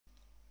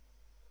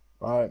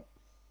Alright,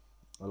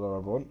 hello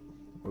everyone,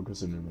 welcome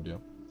to a new video.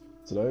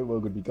 Today we're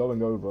going to be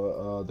going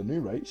over the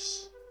new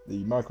race,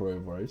 the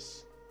microwave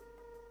race.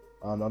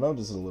 And I know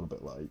this is a little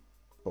bit late,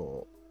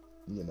 but,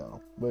 you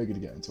know, we're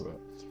going to get into it.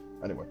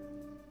 Anyway,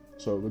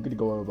 so we're going to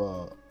go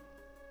over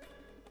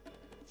a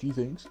few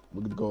things.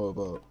 We're going to go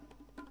over,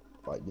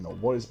 like, you know,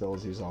 what its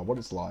abilities are, what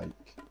it's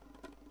like.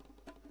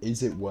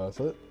 Is it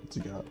worth it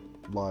to get,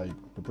 like,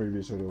 the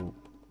previous video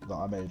that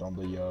I made on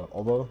the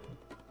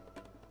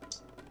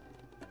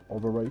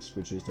other race,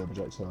 which is the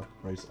Projector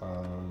race,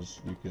 as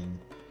you can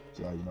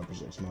see, you know,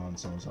 Projector Man,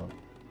 so and so.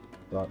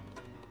 Right.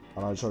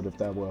 And I showed if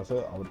they're worth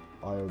it.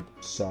 I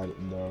said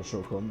in the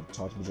shortcut,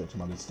 Titan Projector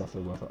Man is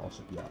definitely worth it.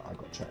 Also, yeah, I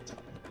got checked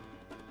out.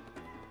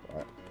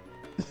 Right.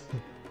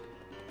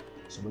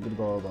 So we're gonna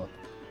go over,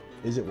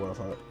 is it worth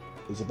it?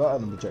 Is it better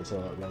than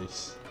Projector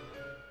race?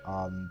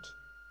 And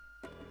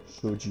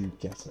should you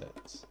get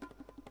it?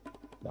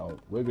 Now,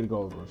 we're gonna go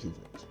over a few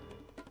things.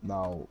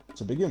 Now,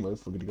 to begin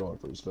with, we're going to go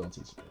over its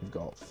abilities. We've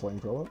got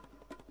Flamethrower,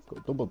 we've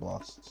got Double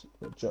Blast,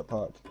 we've got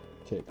Jetpack,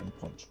 Kick, and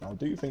Punch. Now,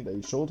 do you think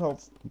they should have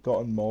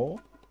gotten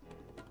more?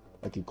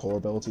 Like a core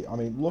ability? I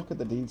mean, look at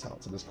the detail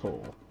to this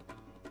core.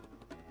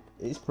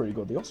 It's pretty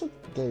good. They also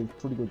gave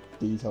pretty good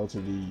detail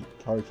to the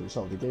character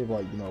itself. They gave,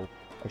 like, you know,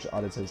 extra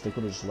additives. They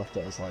could have just left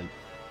it as, like,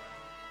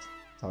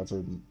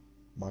 Titan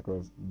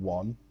Microwave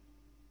 1.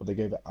 But they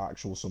gave it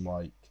actual some,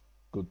 like,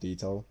 good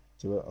detail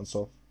to it and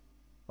stuff.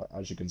 Like,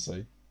 as you can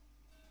see.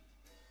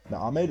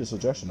 Now, I made a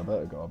suggestion a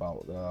bit ago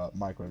about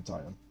Microwave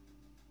Titan,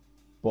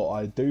 but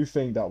I do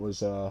think that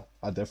was a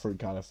different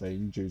kind of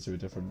thing due to a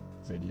different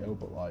video,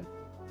 but like,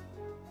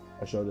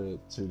 I showed it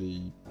to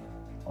the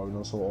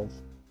owner sort of.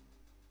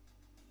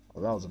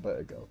 Well, that was a bit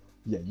ago.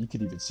 Yeah, you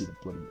could even see the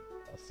bloody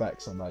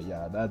effects on that.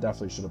 Yeah, there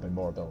definitely should have been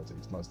more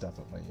abilities, most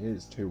definitely. It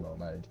is too well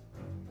made.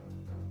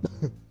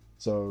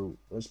 So,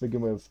 let's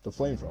begin with the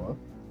Flamethrower,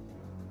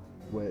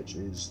 which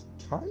is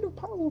kind of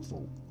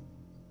powerful.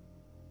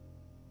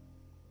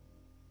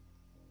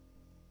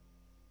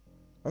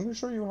 I'm going to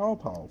show you how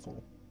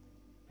powerful.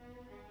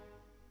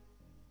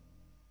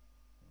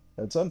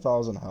 At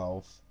 10,000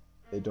 health,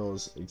 it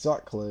does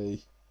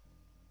exactly,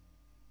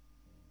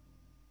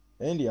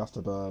 in the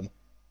afterburn,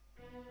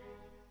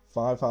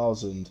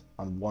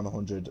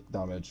 5,100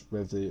 damage,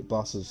 with the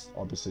blasters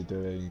obviously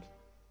doing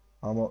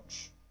how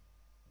much?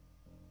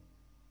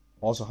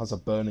 Also has a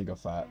burning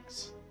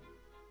effect.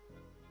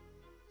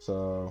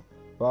 So,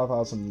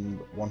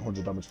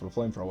 5,100 damage for the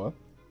flamethrower,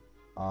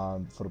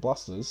 and for the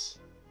blasters,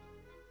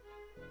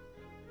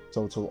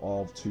 total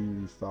of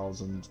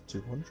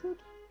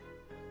 2,200?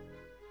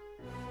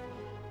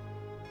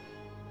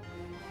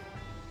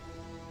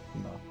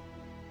 No.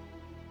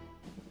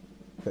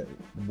 Okay,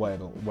 way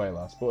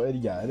less. But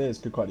yeah, it is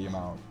quite the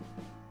amount.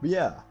 But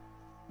yeah.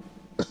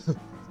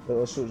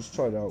 Let's just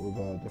try it out with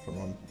a different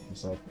one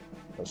instead.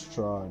 Let's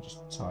try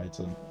just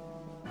Titan.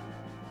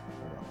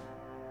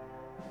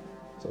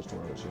 So let's try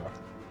this, yeah.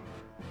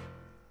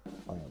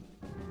 I am.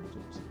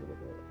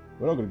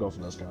 We're not going to go for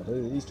this guy.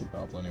 He's too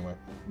powerful anyway.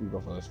 We go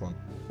for this one.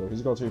 So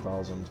he's got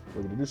 2,000.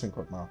 We're going to do some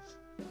quick math.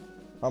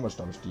 How much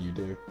damage do you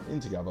do?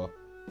 In together,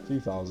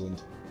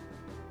 2,000.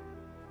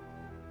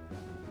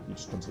 You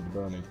just consider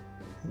burning.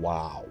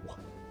 Wow.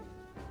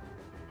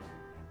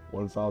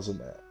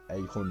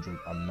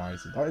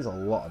 1,890. That is a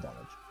lot of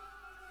damage.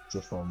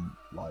 Just from,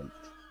 like,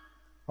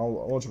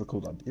 how much of a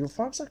cooldown? Your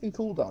 5-second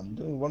cooldown, you're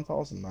doing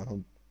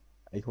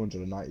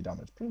 1,890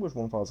 damage. Pretty much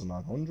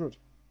 1,900.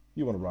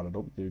 You want to round it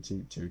up, do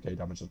 2k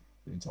damage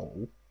in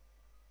total.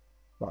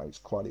 That is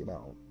quite the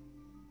amount.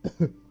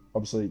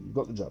 Obviously, you've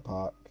got the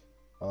jetpack.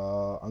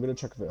 I'm going to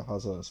check if it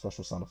has a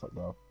special sound effect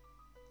though.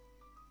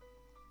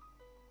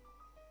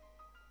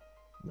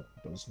 No,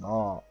 it does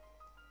not.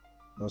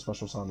 No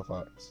special sound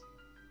effects.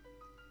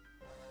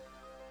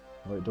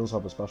 Well, it does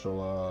have a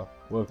special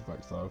work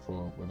effect though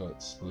with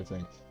its really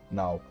thing.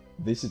 Now,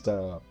 this is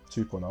the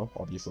 2.0,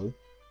 obviously,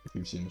 if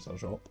you've seen this at a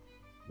shop.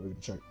 We're going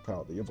to check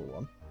out the other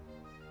one.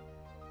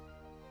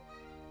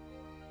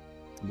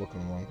 I'm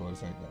looking wrong, but I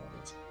think no,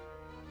 it's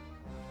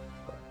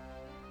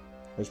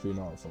HP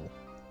not full.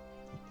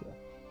 Okay.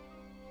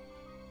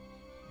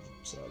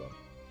 Set up.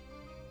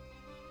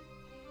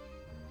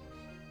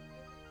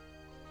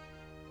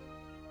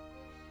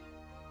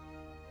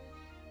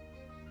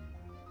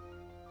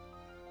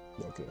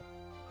 Yeah, okay.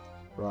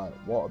 Right,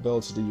 what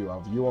ability do you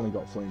have? You only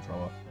got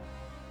Flamethrower.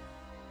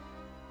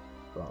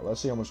 Right, let's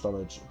see how much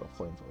damage the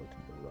Flamethrower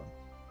can do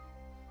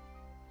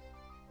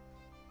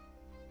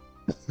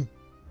then.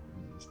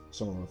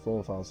 Someone with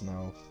 4,000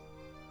 health.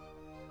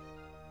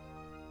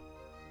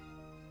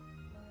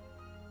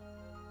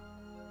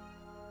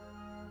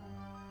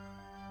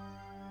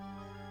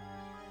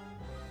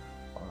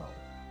 Wow.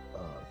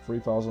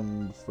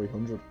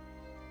 3,300.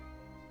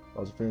 That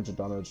was 300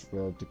 damage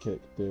with the kick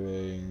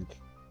doing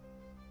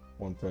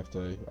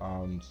 150,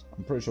 and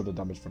I'm pretty sure the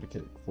damage for the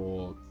kick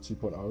for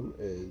 2.0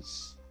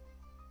 is...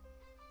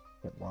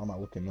 Why am I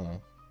looking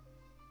now?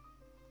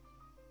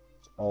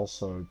 It's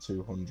also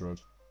 200.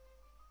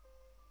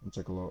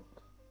 Take a look.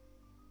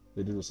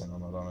 They do the same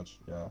amount of damage,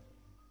 yeah.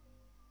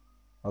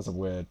 Has a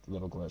weird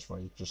little glitch where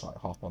you just like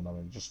hop on them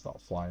and just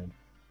start flying.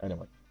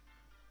 Anyway,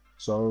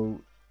 so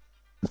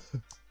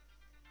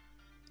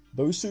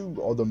those two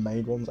are the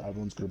main ones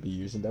everyone's going to be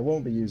using. They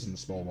won't be using the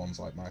small ones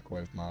like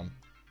Microwave Man.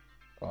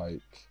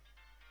 Like,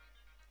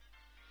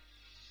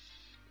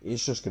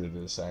 it's just going to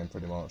do the same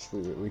pretty much.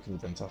 We can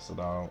even test it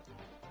out.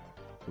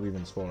 We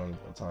even spawn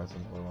a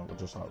Titan. We'll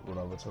just like run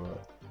over to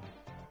it.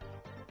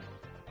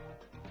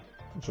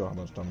 I'm sure how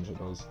much damage it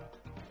does.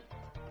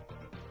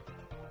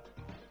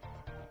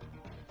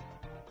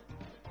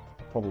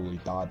 Probably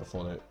die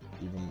before it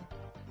even.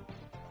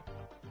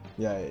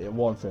 Yeah,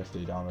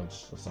 150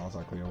 damage. That sounds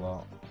like a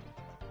lot.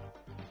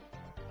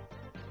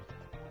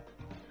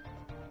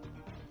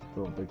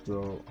 Drill, big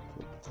drill.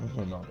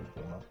 Not big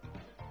drill, man.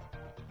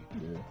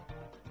 Yeah.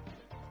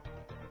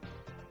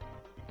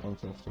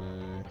 150.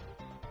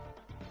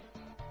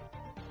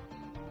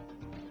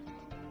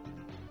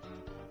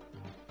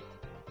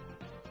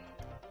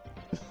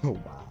 Oh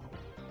wow.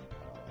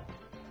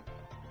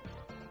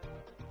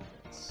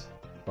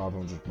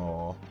 500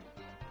 more.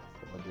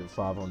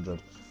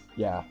 500.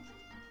 Yeah.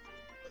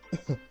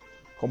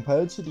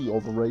 Compared to the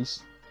other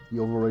race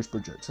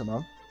Projector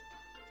Man,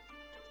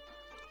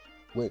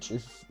 which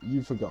if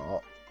you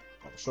forgot,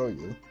 I'll show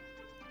you.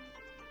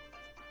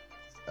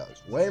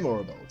 Has way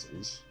more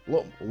abilities,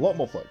 a lot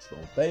more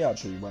flexible. They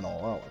actually went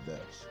all out like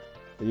this.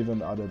 They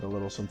even added a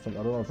little something.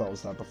 I don't know if that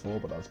was there before,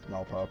 but that's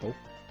now purple.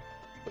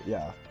 But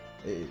yeah,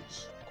 it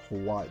is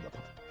quite the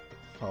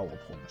power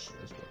punch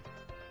as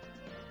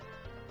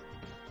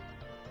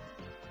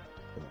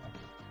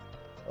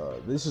well.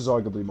 This is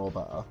arguably more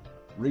better.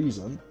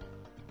 Reason,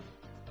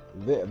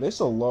 this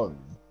alone,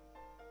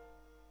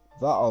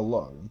 that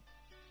alone,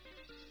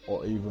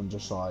 or even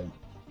just like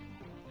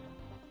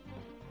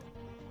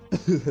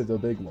the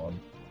big one,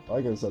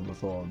 like I said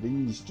before,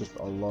 these just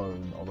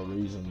alone are the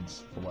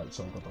reasons for why it's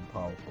so goddamn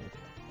powerful.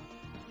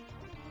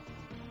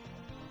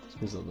 It's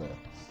because of this,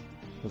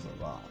 because of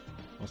that.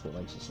 That's what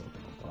makes it so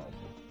goddamn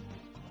powerful.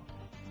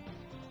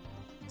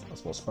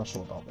 That's what's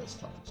special about this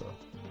character.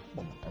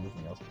 More than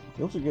anything else.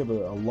 They also give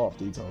a lot of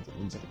detail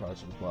into the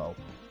character as well,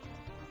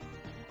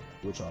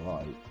 which I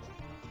like.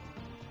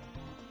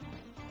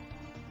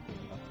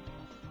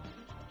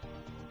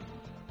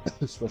 Yeah.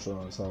 Especially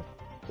on his head.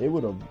 It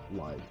would have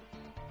like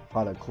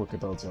had a quick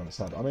ability on his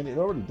head. I mean, it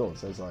already does.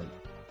 There's like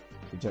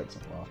Projector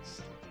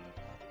Blast.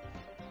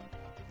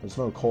 There's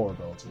no core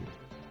ability,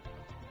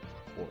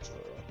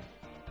 fortunately,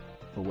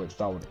 for which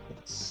that would have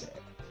been sick.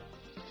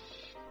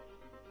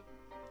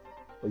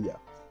 But yeah,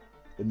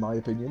 in my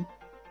opinion,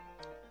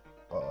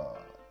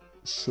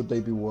 should they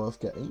be worth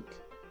getting?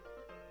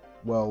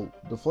 Well,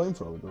 the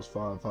flamethrower does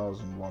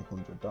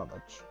 5,100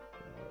 damage.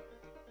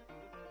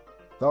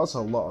 That's a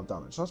lot of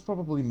damage. That's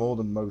probably more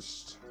than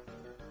most.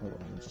 Hold on,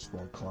 let me just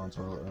spawn clown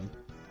toilet in.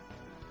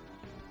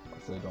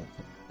 If they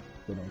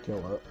don't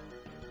kill it.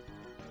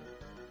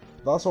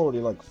 That's already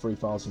like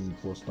 3,000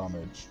 plus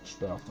damage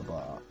straight off the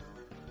bat.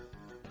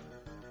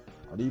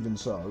 And even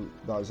so,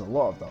 that is a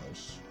lot of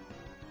damage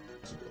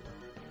to do.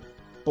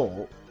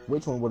 But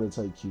which one would it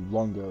take you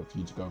longer for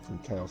you to go through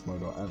Chaos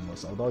Mode or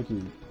Endless? I'd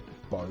argue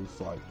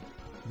both. Like,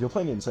 if you're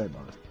playing Insane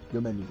Mode,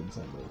 you're mainly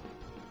Insane Mode.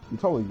 You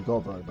probably go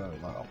very, very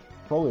well.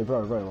 Probably a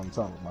very, very long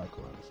time with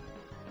Microwave.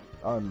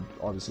 And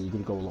obviously, you're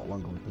going to go a lot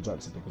longer with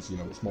Projector because, you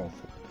know, it's more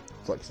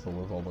flexible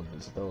with all of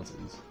its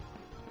abilities.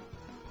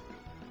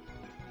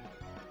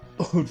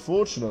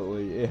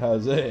 Unfortunately, it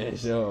has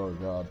this. Oh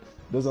god.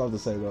 It doesn't have the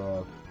same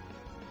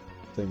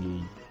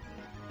thingy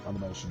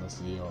animation as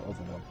the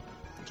other one,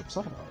 which I'm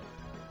sad about.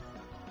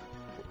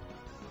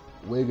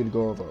 We're gonna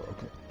go over.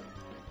 Okay,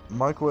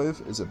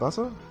 Microwave, is it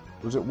better?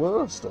 Or is it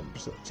worse than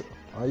Projector?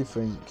 I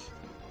think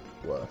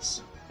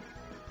worse.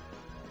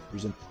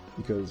 Reason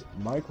because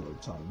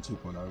Microwave Time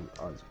 2.0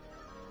 has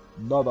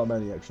not that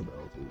many extra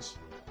abilities.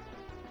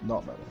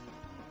 Not many.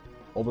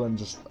 Other than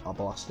just a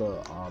blaster,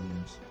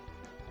 and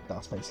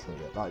that's basically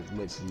it. That is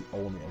literally the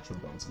only extra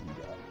ability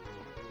you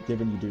get.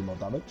 Given you do more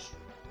damage,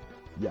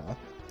 yeah,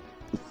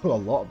 a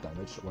lot of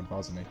damage,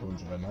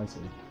 1,890,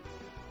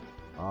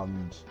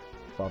 and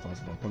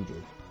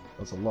 5,100.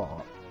 That's a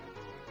lot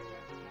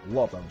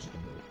of damage you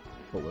can do.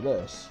 But with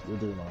this, we're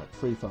doing like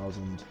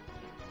 3,000,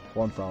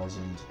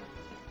 1,000.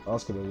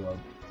 That's gonna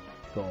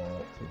go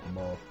up even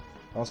more.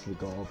 That's gonna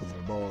go up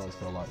even more. Let's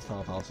go like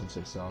 5,000,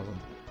 6,000.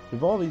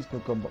 If all these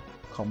can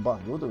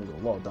combine, you're doing a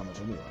lot of damage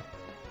anyway.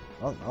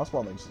 That's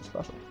what makes it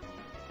special.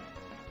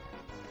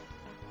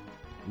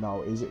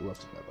 Now, is it worth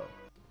to get though?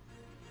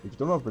 If you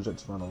don't have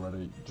Projector Man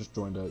already, just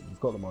joined it, you've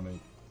got the money,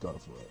 go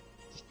for it.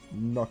 Just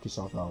knock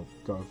yourself out,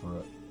 go for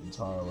it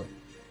entirely.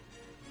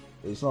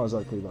 It's not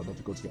exactly that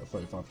difficult to get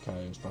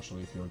 35k,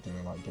 especially if you're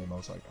doing like game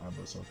modes like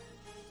Endless or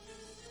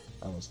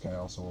Endless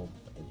Chaos or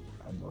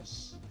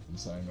Endless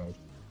Insane Mode.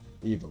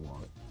 Either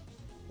one,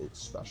 it's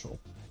special.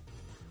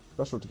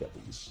 Special to get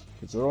these,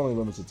 because they're only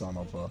limited time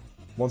offer.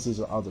 Once these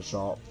are out of the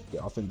shop,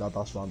 I think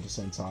that's around the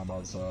same time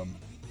as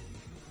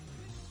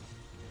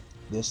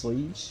this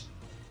leaves.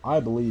 I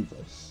believe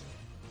this.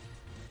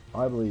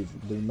 I believe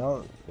the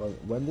amount, like,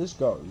 when this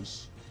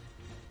goes,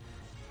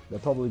 they're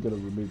probably going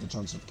to remove the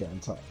chance of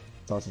getting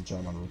Titan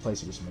Chairman and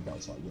replace it with something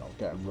else, like, you know,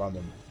 getting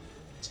random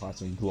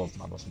Titan Glove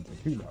Man or something.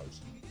 Who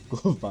knows?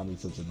 Glove Man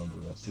is such an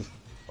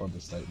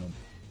understatement.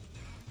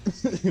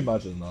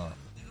 Imagine that.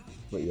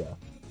 But yeah.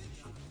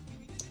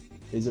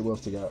 Is it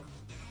worth to get?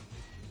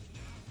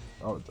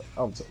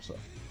 I would say so.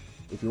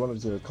 If you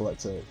wanted to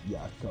collect it,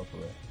 yeah, go for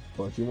it.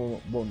 But if you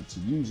want to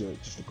use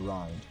it just to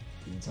grind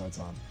the entire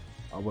time,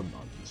 I wouldn't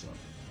argue so.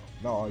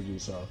 Not argue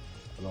so.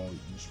 You know,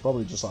 you should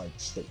probably just like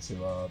stick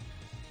to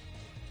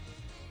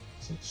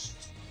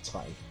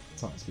Titan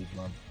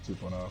Speedman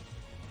 2.0.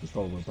 It's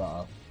probably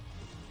better.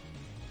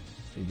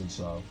 Even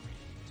so,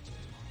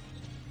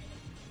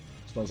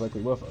 it's not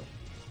exactly worth it.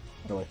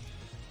 Anyway,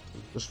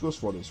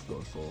 discuss what it's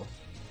good for.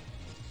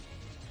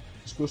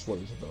 Discuss what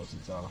its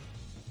abilities are.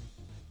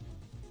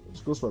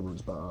 Discuss whether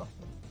it's better.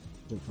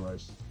 Different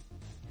race.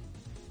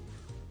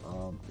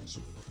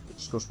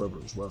 Discuss whether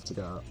it's worth to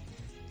get.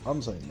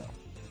 I'm saying no.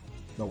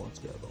 Not worth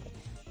to get at all.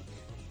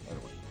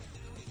 Anyway,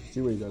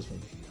 see what you guys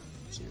think.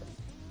 See ya.